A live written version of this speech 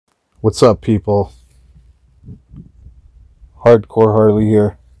What's up, people? Hardcore Harley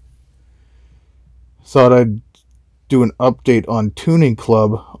here. Thought I'd do an update on Tuning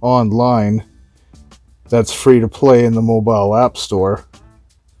Club online that's free to play in the mobile app store.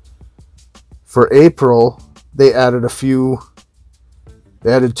 For April, they added two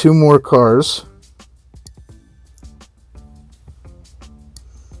more cars.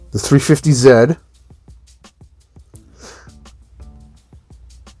 The 350Z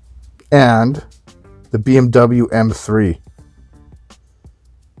and the BMW M3.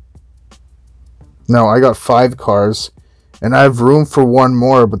 Now, I got 5 cars, and I have room for one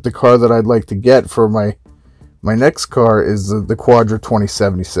more, but the car that I'd like to get for my next car is the Quadra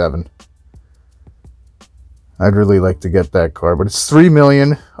 2077. I'd really like to get that car, but it's $3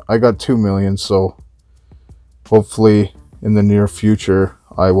 million. I got $2 million, so hopefully in the near future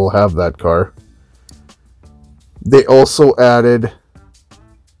I will have that car. They also added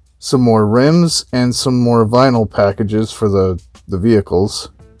some more rims and some more vinyl packages for the vehicles.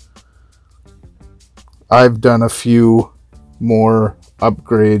 I've done a few more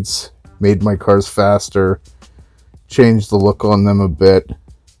upgrades, made my cars faster, changed the look on them a bit.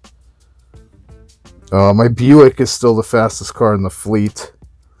 My Buick is still the fastest car in the fleet.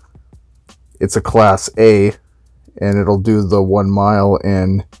 It's a Class A, and it'll do the 1 mile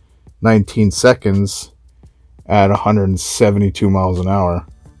in 19 seconds at 172 miles an hour.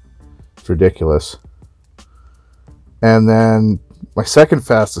 It's ridiculous. And then my second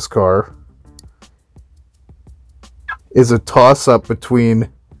fastest car is a toss-up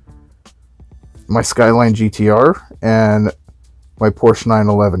between my Skyline GTR and my Porsche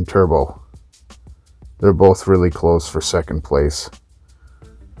 911 Turbo. They're both really close for second place.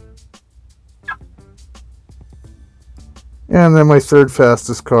 And then my third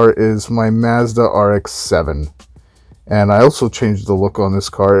fastest car is my Mazda RX-7. And I also changed the look on this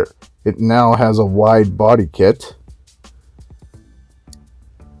car. It now has a wide body kit.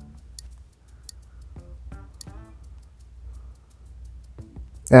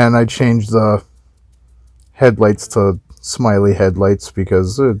 And I changed the headlights to smiley headlights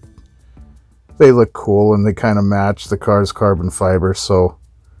because they look cool and they kind of match the car's carbon fiber, so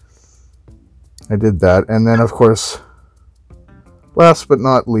I did that. And then, of course, last but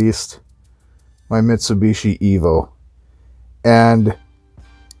not least, my Mitsubishi Evo. And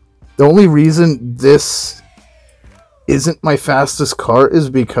the only reason this isn't my fastest car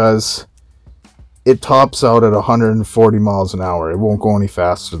is because it tops out at 140 miles an hour. It won't go any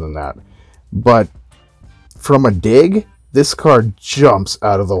faster than that. But from a dig, this car jumps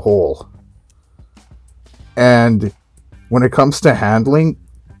out of the hole. And when it comes to handling,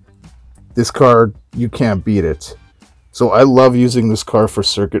 this car, you can't beat it. So I love using this car for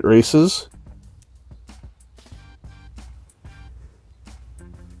circuit races.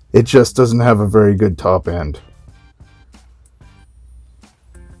 It just doesn't have a very good top end.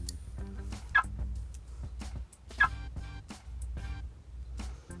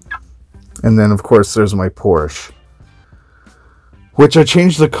 And then, of course, there's my Porsche, which I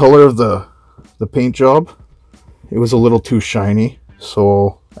changed the color of the paint job. It was a little too shiny,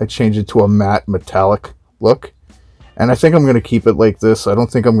 so I changed it to a matte metallic look. And I think I'm going to keep it like this. I don't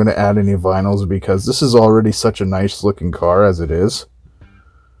think I'm going to add any vinyls because this is already such a nice looking car as it is,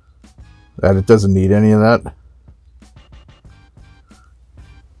 that it doesn't need any of that.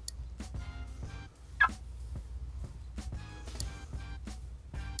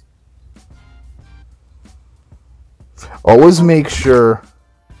 Always make sure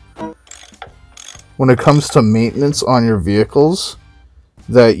when it comes to maintenance on your vehicles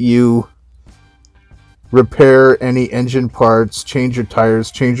that you repair any engine parts, change your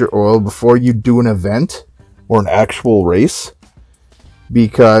tires, change your oil before you do an event or an actual race,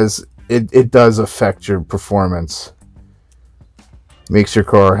 because it does affect your performance. It makes your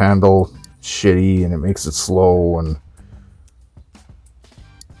car handle shitty and it makes it slow. And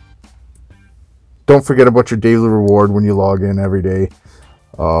don't forget about your daily reward when you log in every day.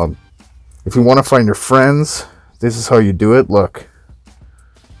 If you want to find your friends, this is how you do it. Look.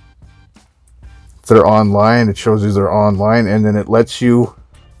 If they're online, it shows you they're online, and then it lets you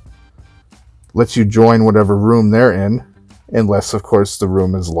join whatever room they're in, unless, of course, the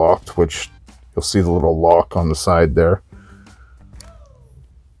room is locked, which you'll see the little lock on the side there.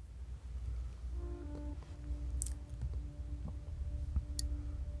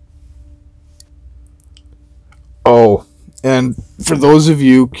 Oh, and for those of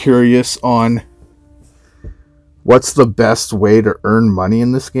you curious on what's the best way to earn money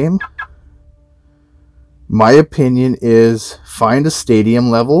in this game, my opinion is find a stadium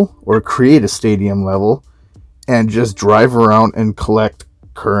level or create a stadium level and just drive around and collect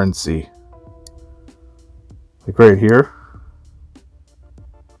currency. Like right here.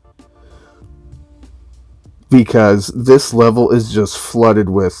 Because this level is just flooded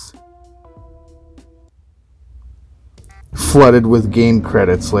with game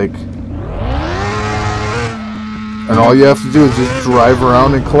credits, like, and all you have to do is just drive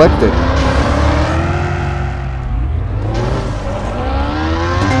around and collect it.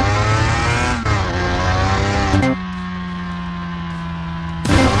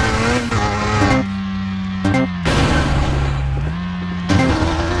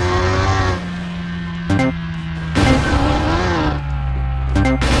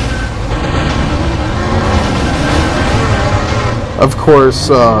 Of course,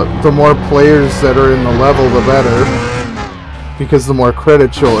 the more players that are in the level, the better, because the more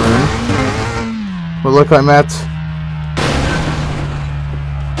credits you'll earn. But look, I'm at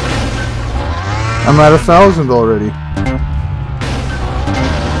 1,000 already.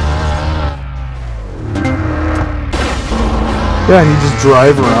 Yeah, and you just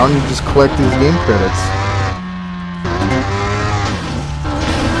drive around, you just collect these game credits.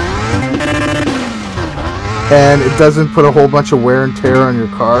 And it doesn't put a whole bunch of wear and tear on your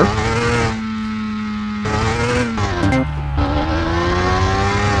car.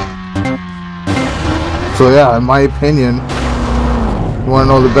 So yeah, in my opinion, you want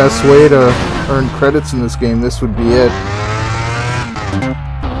to know the best way to earn credits in this game, this would be it.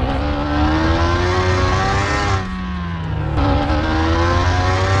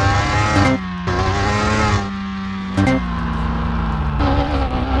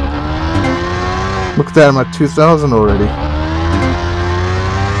 Look at that, I'm at 2,000 already.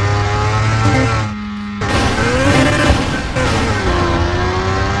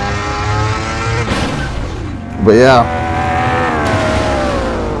 But yeah.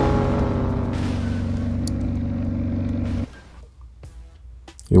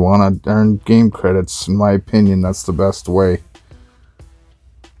 You want to earn game credits, in my opinion, that's the best way.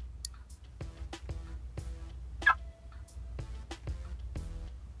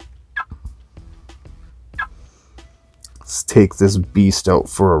 Let's take this beast out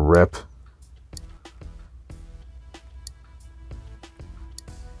for a rip.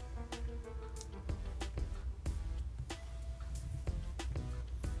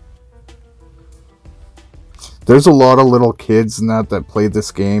 There's a lot of little kids and that play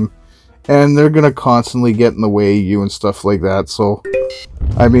this game, and they're gonna constantly get in the way of you and stuff like that, so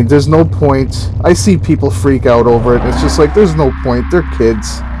I mean, there's no point. I see people freak out over it, and it's just like, there's no point, they're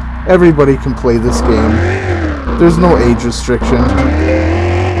kids. Everybody can play this game. There's no age restriction.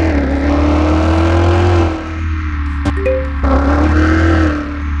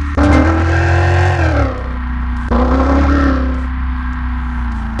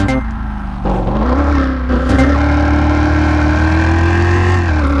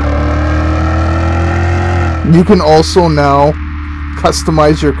 You can also now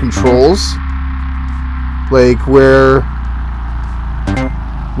customize your controls, like where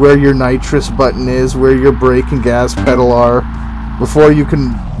your nitrous button is, where your brake and gas pedal are. Before, you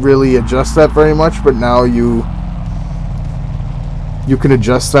can really adjust that very much, but now you can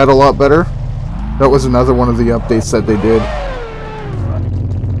adjust that a lot better. That was another one of the updates that they did.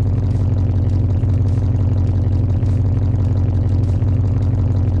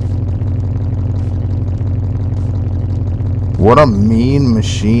 What a mean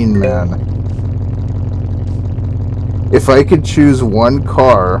machine, man. If I could choose one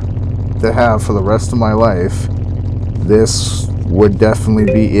car to have for the rest of my life, this would definitely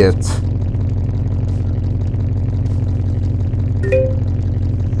be it.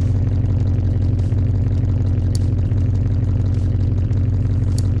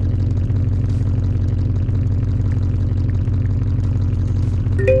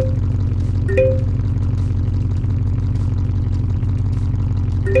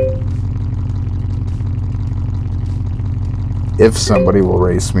 If somebody will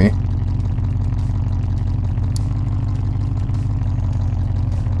race me.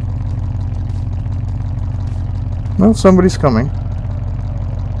 Well, somebody's coming.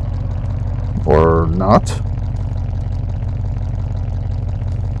 Or not.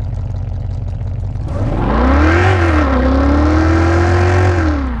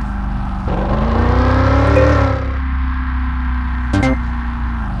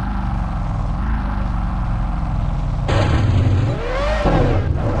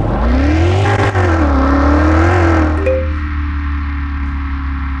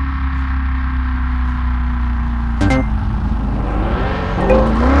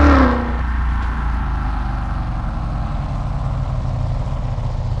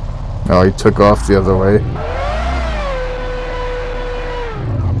 Oh, he took off the other way.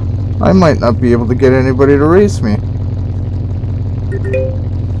 I might not be able to get anybody to race me.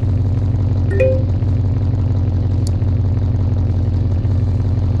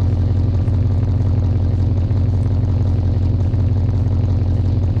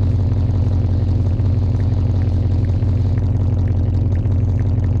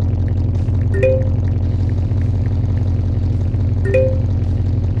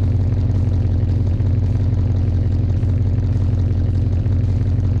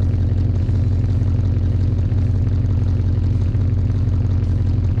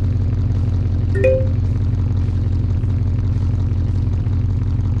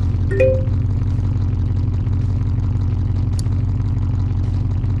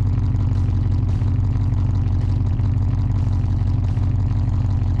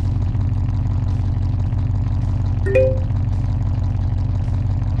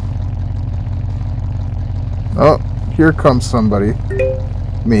 Oh, here comes somebody.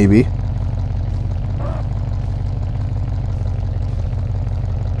 Maybe.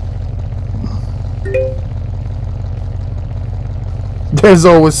 There's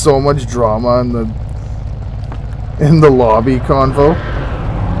always so much drama in the lobby convo.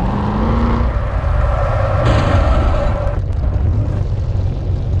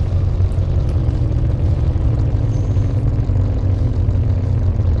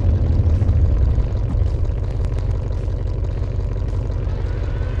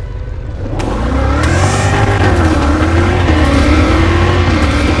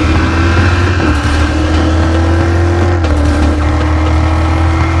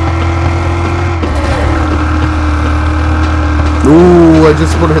 Ooh, I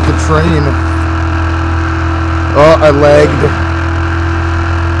just want to hit the train. Oh, I lagged.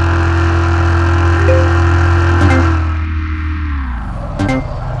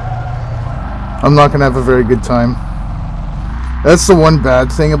 I'm not gonna have a very good time. That's the one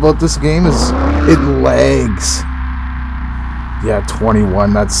bad thing about this game is it lags. Yeah,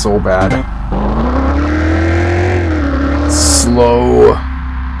 21, that's so bad. Slow.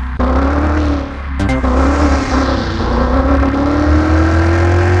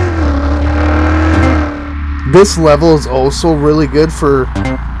 This level is also really good for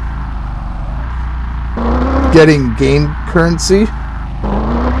getting game currency.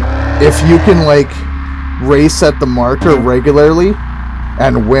 If you can, like, race at the marker regularly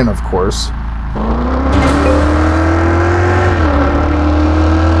and win, of course.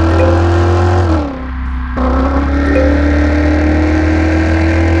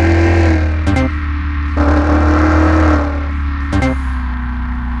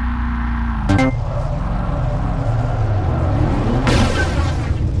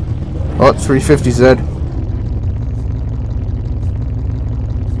 Oh, 350Z.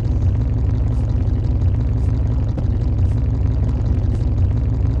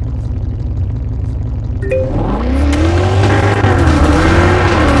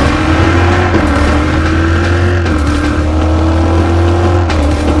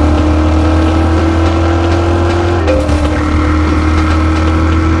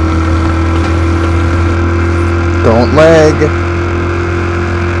 Don't lag.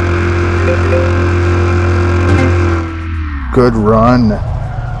 Good run.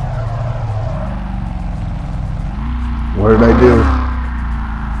 What did I do?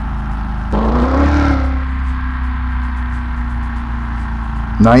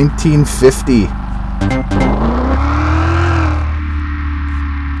 $19.50.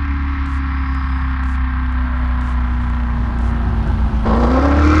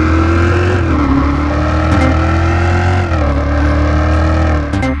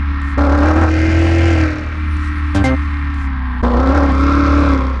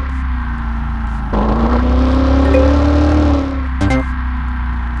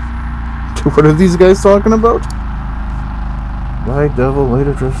 What are these guys talking about? Bye, devil.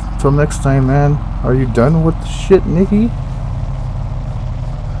 Later. Till next time, man. Are you done with the shit, Nikki?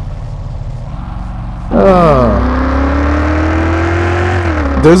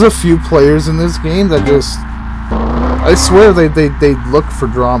 There's a few players in this game that just... I swear they look for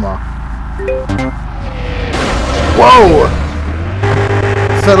drama. Whoa!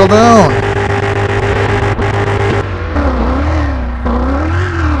 Settle down.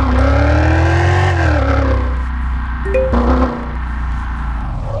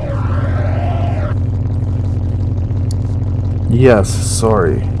 Yes,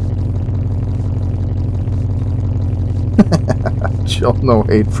 sorry. Chill, no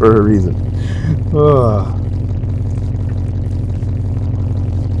hate for a reason.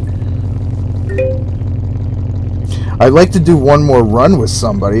 I'd like to do one more run with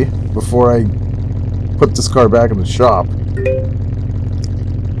somebody before I put this car back in the shop.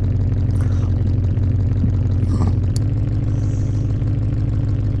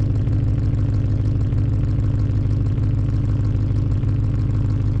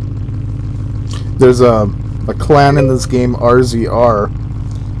 There's a clan in this game, RZR,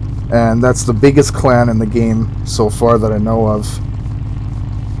 and that's the biggest clan in the game so far that I know of.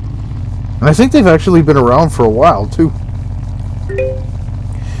 And I think they've actually been around for a while too.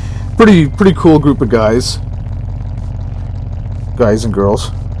 Pretty cool group of guys and girls.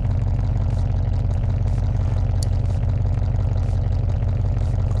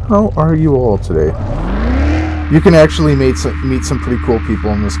 How are you all today? You can actually meet some pretty cool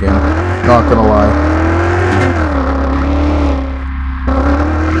people in this game, not gonna lie.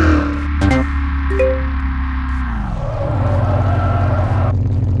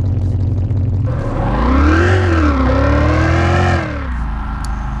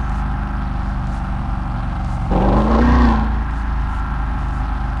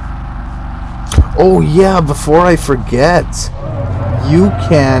 Oh yeah, before I forget, you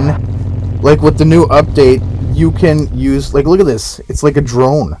can, like with the new update, you can use, like, look at this. It's like a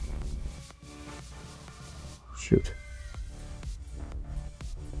drone. Shoot.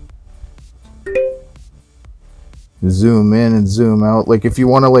 Zoom in and zoom out. Like if you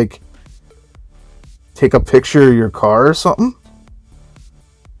want to, like, take a picture of your car or something.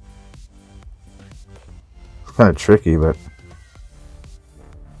 It's kind of tricky, but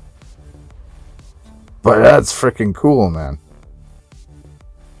that's freaking cool, man.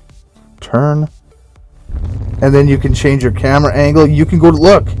 Turn. And then you can change your camera angle. You can go to,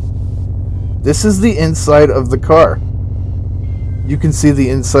 look. This is the inside of the car. You can see the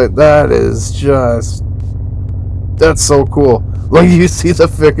inside. That is just, that's so cool. Like you see the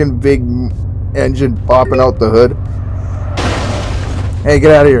freaking big engine popping out the hood. Hey,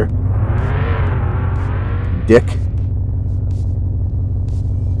 get out of here, dick.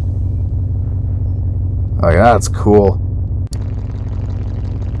 Oh, yeah, that's cool.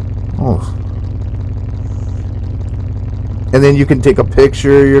 Oh. And then you can take a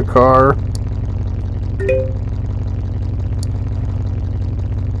picture of your car.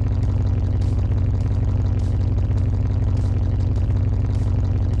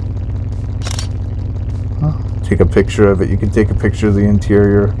 Take a picture of it. You can take a picture of the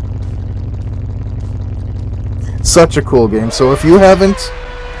interior. Such a cool game. So if you're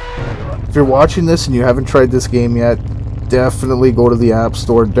watching this and you haven't tried this game yet, definitely go to the App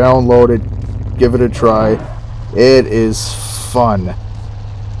Store, download it, give it a try. It is fun.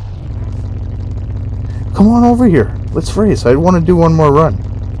 Come on over here. Let's race. I want to do one more run.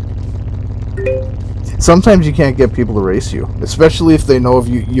 Sometimes you can't get people to race you, especially if they know if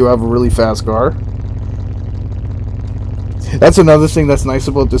you have a really fast car. That's another thing that's nice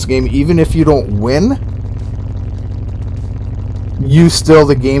about this game. Even if you don't win,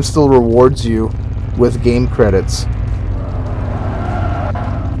 the game still rewards you with game credits.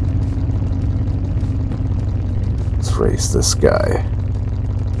 Let's race this guy.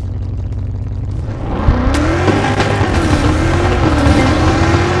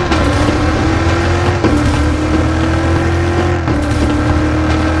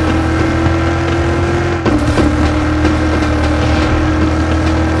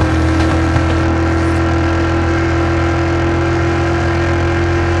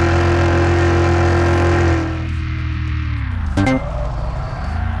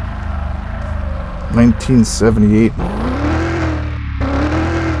 $19.78.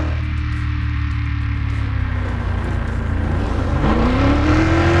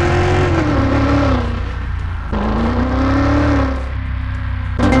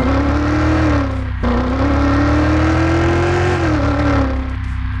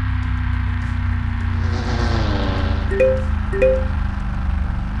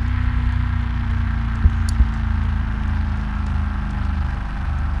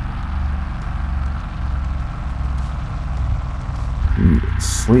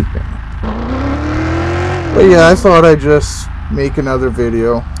 Sleeping. But yeah, I thought I'd just make another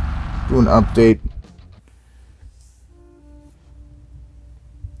video, do an update.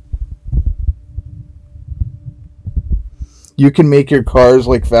 You can make your cars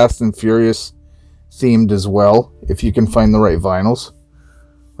like Fast and Furious themed as well, if you can find the right vinyls.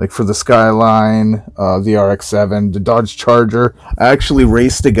 Like for the Skyline, the RX-7, the Dodge Charger. I actually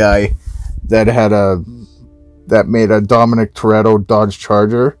raced a guy that made a Dominic Toretto Dodge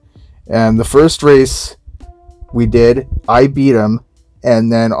Charger, and the first race we did, I beat him,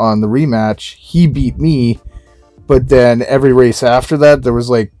 and then on the rematch he beat me. But then every race after that, there was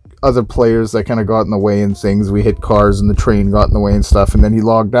like other players that kind of got in the way and things. We hit cars and the train got in the way and stuff, and then he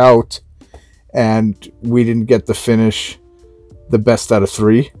logged out and we didn't get to finish the best out of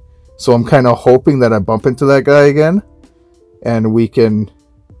 3. So I'm kind of hoping that I bump into that guy again and we can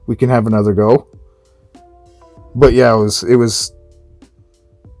have another go. But yeah, it was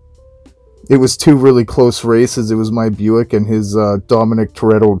It was two really close races. It was my Buick and his Dominic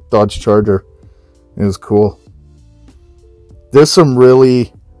Toretto Dodge Charger. It was cool. There's some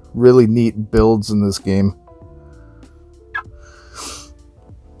really, really neat builds in this game.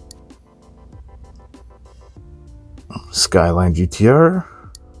 Skyline GTR.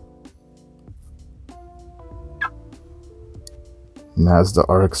 Mazda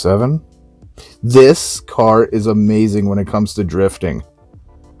RX-7. This car is amazing when it comes to drifting.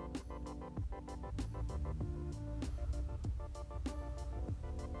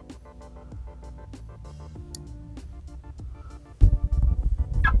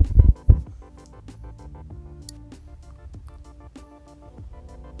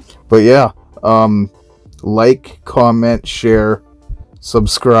 But yeah, like, comment, share,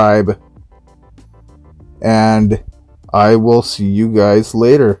 subscribe, and I will see you guys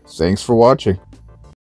later. Thanks for watching.